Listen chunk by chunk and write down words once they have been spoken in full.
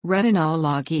Retinol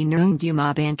logi nung du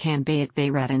ma ban kan bayat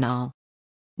bay retinol.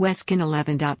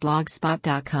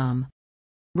 Weskin11.blogspot.com.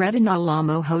 Retinol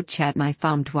lamo ho chat my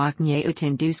pham duak nye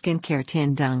utin du skincare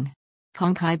tin dung.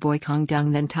 Kong kai boy kong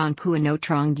dung then ton kua no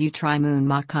trong du tri moon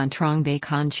ma con trong bay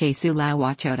con che su la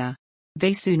wachota.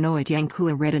 Ve su noit yang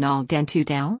kua retinol den tu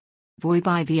dao? Voi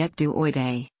bai viet du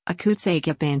oide, akut se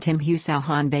gapan tim hu sao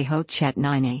han bay ho chat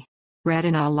nine.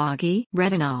 Retinol logi,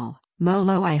 retinol.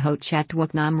 Molo I ho chat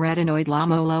duak nam retinoid la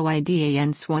molo I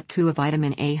dan swat kua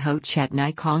vitamin A ho chat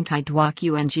nai kong kai duak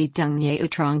ung dung ye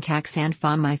utrong kak san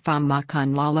fam my fam ma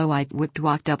con la lo I wik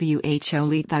duak who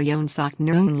lit thou yon sok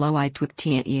nung lo I twik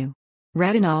tiet u.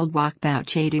 Retinol duak bout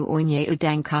che du oin ye u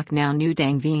dang kok now nu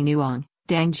dang v nuong,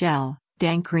 dang gel,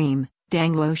 dang cream,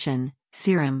 dang lotion,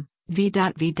 serum,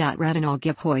 v.retinol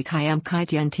gip hoi kai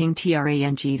tien ting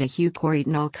trang da hu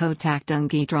koretinol ko tak dung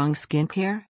gi drong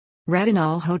skincare?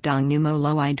 Retinol ho dong numo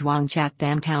lo I duang chat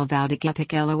tham tau vau de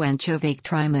gipik lon chovake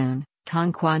trimoon,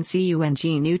 kong quan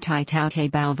cung nu tai tau te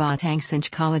bao va tang sinch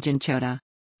collagen chota.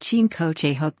 Chin ko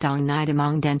che hok dong nai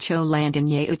demong den cho land in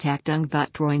ye utak dung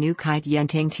vut droi nu kite yen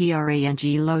ting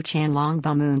trang lo chan long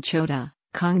ba moon chota,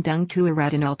 kong dung kua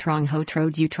retinol trong ho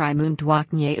tro du trimoon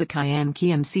duak nye ukayam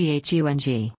kiem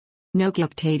chung. No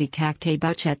gip te di kak te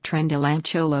buchet trend lam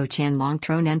cho lo chan long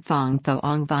tron en thong tho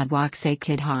ong vad wak se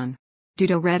kid han.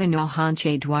 Dudo retinol han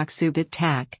che duak su bit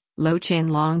tak, lo chan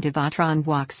long de vatron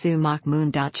wak su mok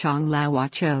moon dot chong la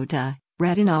wacho da,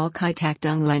 retinol kai tak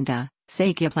dung lenda,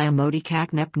 se gip lam modi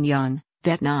kak nep nyon,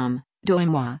 Vietnam, doi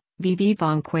moi, vv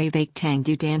vong quay vake tang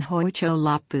du dan hoi cho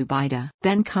lop bu bida.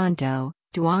 Ben condo,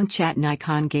 duong chat nai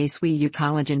con gay sui u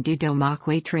collagen du do ma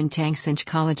quay trin tang sinch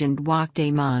collagen wak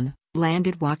de mon.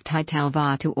 Landed wak tai tau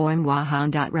va tu oim wa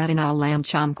han. Retinol lam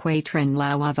chom quay trin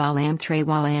la wa va lam tre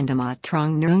wa landamat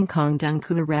trong nung kong dung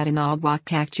kua retinol wak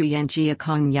kak juyen jia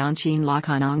kong yan chin la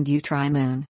kanong du tri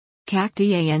moon. Kak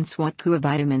dan swat kua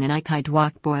vitamin and I kai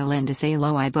dwak boil and se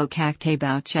lo I bo kak te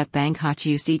bao chet bang hach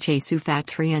u si che su fat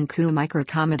trian ku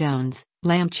microcomedones,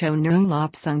 lam cho nung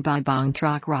lop sung by bong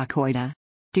trok rokoida.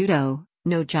 Dudo,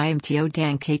 no jim tio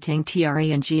dang ke ting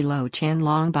trang lo chan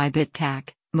long by bit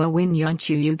kak. Mo win yon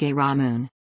chu yuge ramun.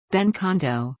 Ben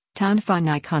kondo, tan fa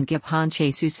nai con gip han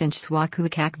che su sinch swaku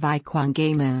kak vi kwang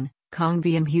gay moon, kong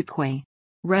viam hu kwe.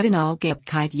 Retinol gip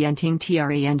kite yen ting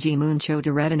trang moon cho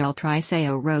de retinol tri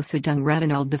sao ro su dung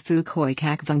retinol de fu koi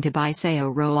kak vung de bai sao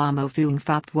ro amo fuong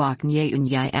fop wak nye un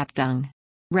yai ap dung.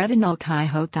 Retinol kai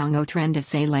ho tang o trend de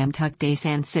se lam tuk de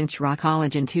san sinch ra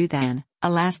collagen tu than,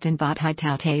 elastin vat hai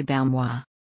tau te bao moi.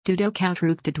 Dudo kao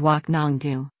truk de dwak nong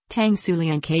du. Tang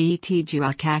sulian ket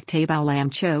jua kak te bao lam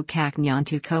cho kak nyan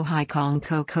tu ko hai kong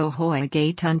ko hoi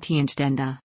gay tun tianj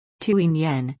denda. Tuin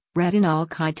yen, retinol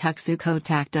kai tuk su ko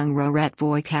tak dung ro ret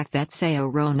voi kak vet sao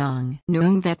ro nong.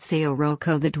 Nung vet sao ro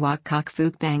ko the duak kok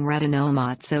fuk bang retinol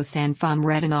mat so san fam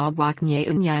retinol wak nye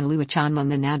unyai luachan lam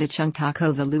the now de chung ta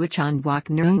ko the luachan wak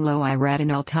nung lo I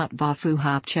retinol tot va fu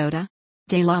hop chota.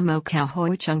 De la mo kao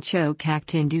hoi chung cho kak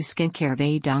tin du skincare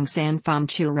ve dong san fam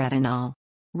chu retinol.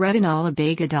 Retinol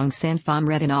abaga dong san fam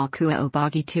retinol kua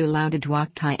obagi tu lauda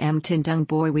duak kai m tin dung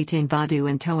boy we tin vadu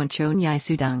and toan cho nyai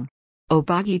sudung.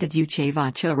 Obagi da du che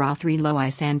va cho ra 3 lo I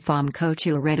san fam ko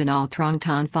chu retinol trong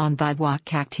ton fam vid wak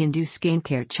kak tin du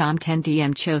skincare chom 10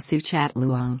 dm cho su chat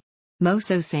luong. Mo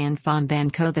so san fam ban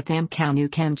ko the tham kao nu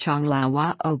kem chong la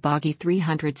wa obagi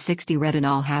 360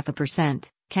 retinol 0.5%.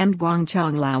 Kem duang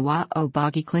chong la wa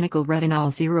obagi clinical retinol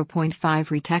 0.5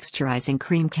 retexturizing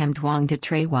cream kem duang de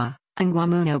tre wa.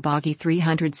 Angwamuno Bagi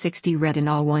 360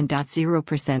 retinol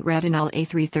 1.0% retinol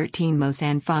A313 Mo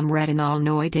san fam retinol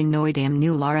noidam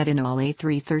nu la retinol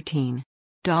A313.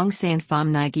 Dong san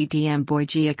fam nagi dm boy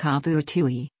jia kavu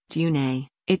tui, june,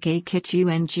 ike kich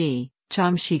ung,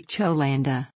 chom shik cho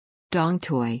landa. Dong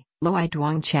toi, lo I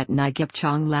duang chet nai gip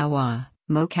chong lawa,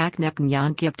 mo kak nep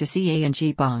nyan gip de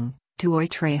cang bong, tuoi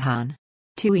tre han.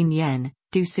 Tuin yen.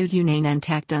 Du su yunain en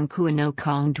tak dung kua no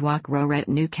kong duak ro ret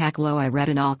nu kak lo I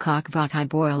retinol kok vok I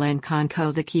boil en con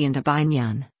ko the ki and de bai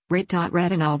nyan, rit.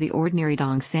 Retinol the ordinary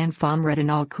dong san fam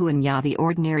retinol kuan ya the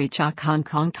ordinary chok hong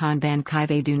kong con ban kai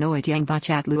ve du noit yang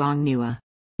vachat luong nua.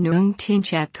 Nuong tin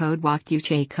chat code wak yu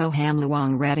che ko ham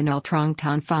luong retinol trong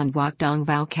ton fun wak dong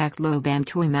vau kak lo bam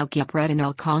tui mau gip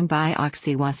retinol kong bai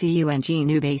oxy wasi ung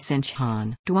nu bei sinch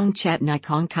han. Duong chat nai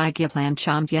kong kai gip lam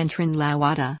chom yen trin la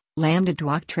wada. Lambda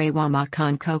duak tre wa ma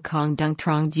con ko kong dung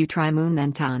trong du tri moon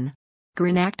then ton.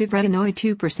 Granactive retinoid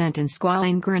 2% in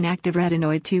squalane, granactive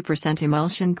retinoid 2%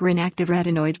 emulsion, granactive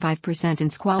retinoid 5% in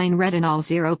squalane, retinol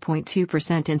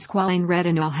 0.2% in squalane,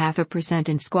 retinol 0.5%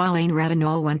 in squalane,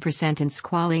 retinol 1% in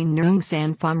squalane, Nung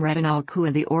San Pham retinol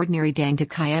Kua. The ordinary dang de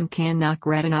Kym can knock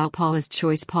retinol Paula's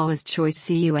choice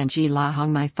Cung La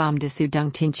Hong My Pham de Su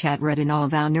Dung Tin Chat retinol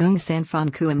Vow Nung San Pham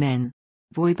Kua Men.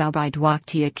 Voi bao bai duok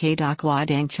tia k dok la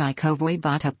dang chai ko voi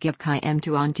bot up gip Kym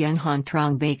tuan tian han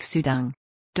trong bake sudung.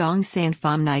 Dong san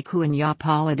pham nai kuan ya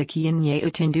pala de kien ye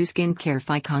utindu skin care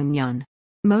fi kong nyan.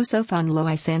 Moso fan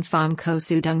loi san pham ko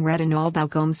sudung retinol bao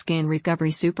gom skin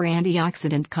recovery super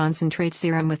antioxidant concentrate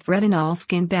serum with retinol,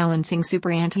 skin balancing super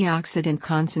antioxidant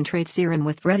concentrate serum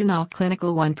with retinol,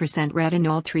 clinical 1%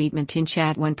 retinol treatment in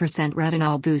chat 1%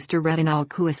 retinol booster retinol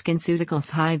kua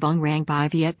skinceuticals hai bong rang bai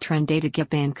viet trend data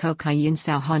gipan ko kayin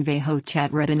sao han ve ho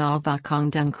chat retinol va kong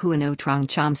dung kua no trong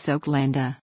chom sok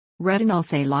landa. Retinol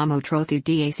se lamo trothu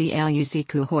dacluc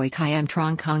ku hoi Kym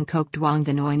trong kong kok duong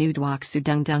the noi nu duok su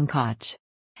dung dung koch.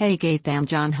 Hey gay tham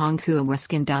john hong kua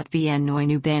wiskin vn noi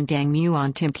nu ban dang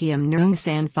muon tim kiem nung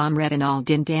san pham retinol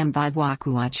din dam bai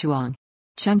wakua chuang.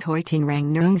 Chung hoi ting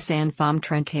rang nung san pham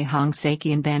tren ke hong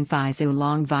sakian ban fi zu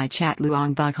long vi chat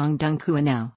luong va kong dung kua now.